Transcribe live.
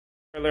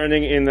We're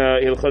learning in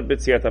Hilchot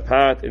B'tziat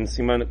Apat in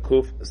Siman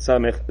Kuf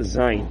Samech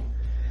Zayin.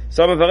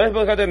 So Mavarech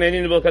Birkat Amein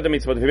Birkat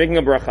Mitzvot. If you're making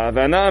a bracha,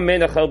 V'ana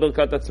Amein Achal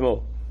Birkat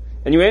Atzmo,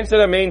 and you answer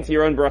the Amein to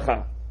your own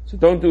bracha, so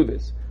don't do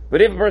this.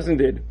 But if a person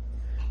did,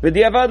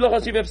 V'diavad Lo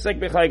Chashiv Hefsek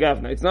B'chai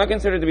Gavna, it's not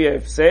considered to be a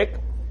Hefsek,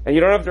 and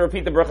you don't have to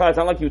repeat the bracha. It's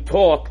not like you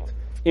talked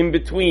in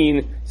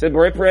between, said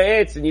Borei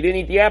Pre'etz, and you didn't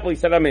eat the apple. He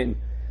said Amen.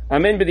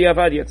 Amen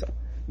B'diavad Yetza.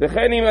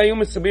 V'chen Im Ayu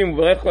Mesubim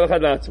V'rech Kol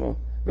Echad La'atzmo.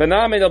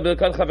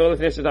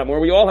 Where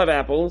we all have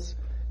apples,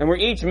 and we're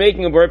each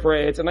making a Borei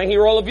Pre'etz, and I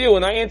hear all of you,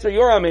 and I answer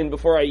your Amen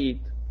before I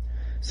eat.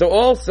 So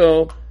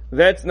also,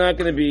 that's not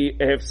going to be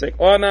a Hefsek.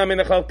 Or Amen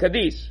Achal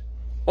Kaddish.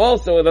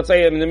 Also, let's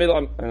say I'm in the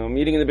middle, I'm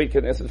meeting in the big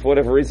Knesset for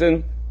whatever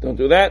reason, don't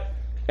do that,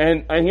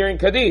 and I'm hearing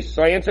Kaddish,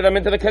 so I answered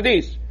Amen to the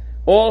Kaddish.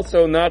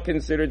 Also not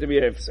considered to be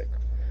a Hefsek.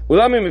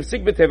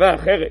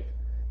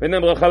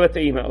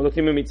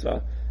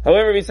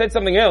 However, if he said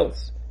something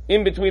else,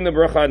 in between the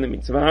bracha and the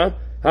mitzvah,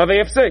 have a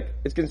hefsek.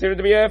 It's considered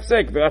to be a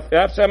hefsek.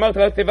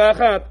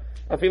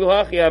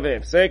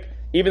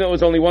 Even though it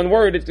was only one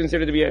word, it's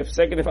considered to be a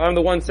hefsek. And if I'm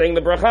the one saying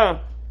the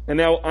bracha, and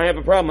now I have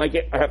a problem, I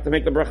have to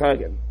make the bracha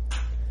again.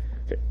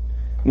 Okay.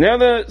 Now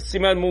the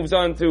siman moves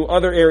on to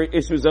other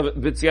issues of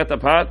B'tziat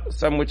Apat,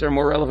 some which are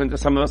more relevant to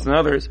some of us than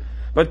others.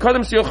 But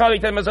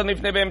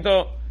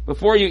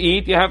before you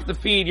eat, you have to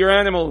feed your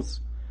animals.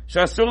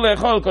 You're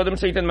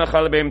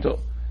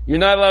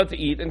not allowed to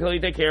eat until you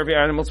take care of your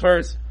animals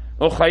first.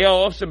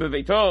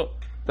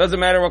 Doesn't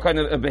matter what kind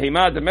of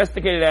behemah,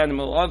 domesticated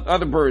animal,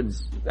 other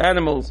birds,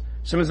 animals,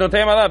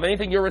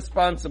 anything you're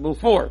responsible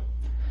for.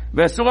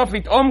 You're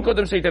not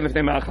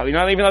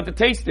even allowed to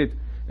taste it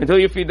until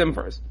you feed them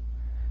first.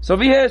 So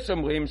that's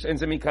not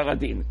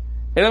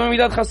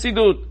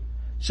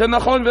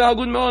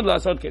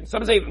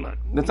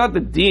the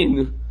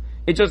din.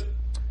 It's just,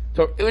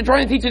 so we're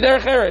trying to teach you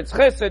derech eretz.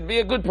 Chesed, be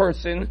a good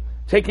person,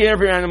 take care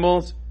of your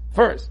animals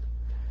first.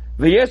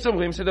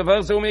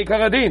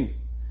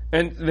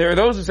 And there are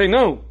those who say,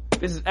 no,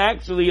 this is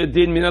actually a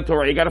din min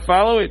Torah. You got to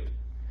follow it.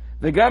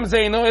 And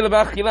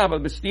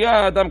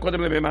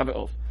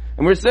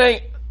we're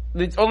saying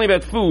it's only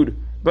about food,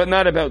 but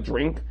not about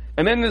drink.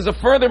 And then there's a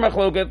further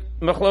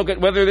machloket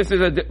whether this is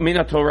a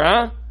min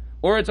Torah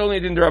or it's only a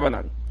din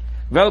d'Rabbanan.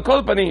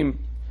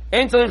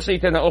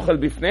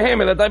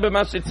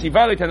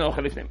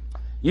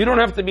 You don't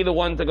have to be the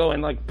one to go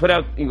and put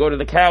out and go to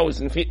the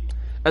cows and feed.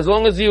 As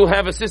long as you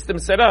have a system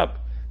set up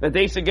that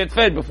they should get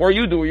fed before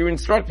you do, or you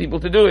instruct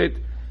people to do it,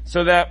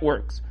 so that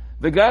works.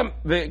 The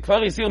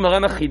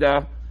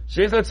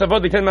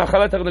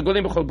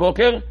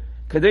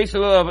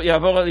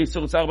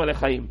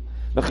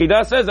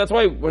Chida says that's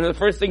why one of the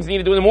first things you need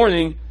to do in the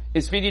morning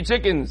is feed your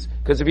chickens,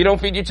 because if you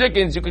don't feed your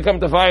chickens, you can come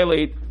to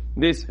violate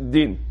this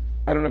din.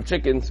 I don't have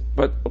chickens,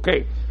 but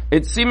okay.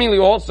 It's seemingly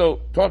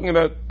also talking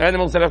about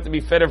animals that have to be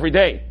fed every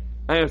day.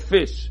 I have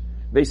fish.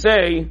 They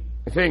say,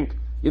 I think,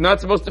 you're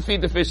not supposed to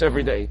feed the fish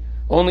every day.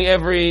 Only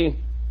every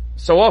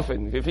so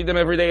often. If you feed them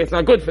every day, it's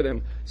not good for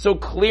them. So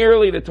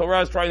clearly the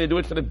Torah is trying to do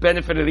it for the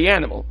benefit of the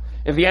animal.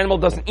 If the animal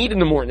doesn't eat in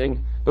the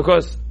morning,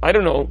 because, I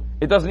don't know,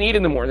 it doesn't eat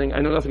in the morning, I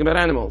know nothing about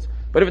animals,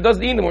 but if it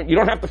doesn't eat in the morning, you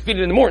don't have to feed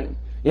it in the morning.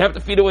 You have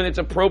to feed it when it's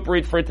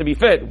appropriate for it to be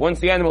fed. Once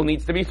the animal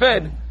needs to be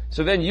fed,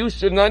 so then you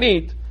should not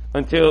eat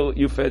until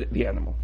you fed the animal.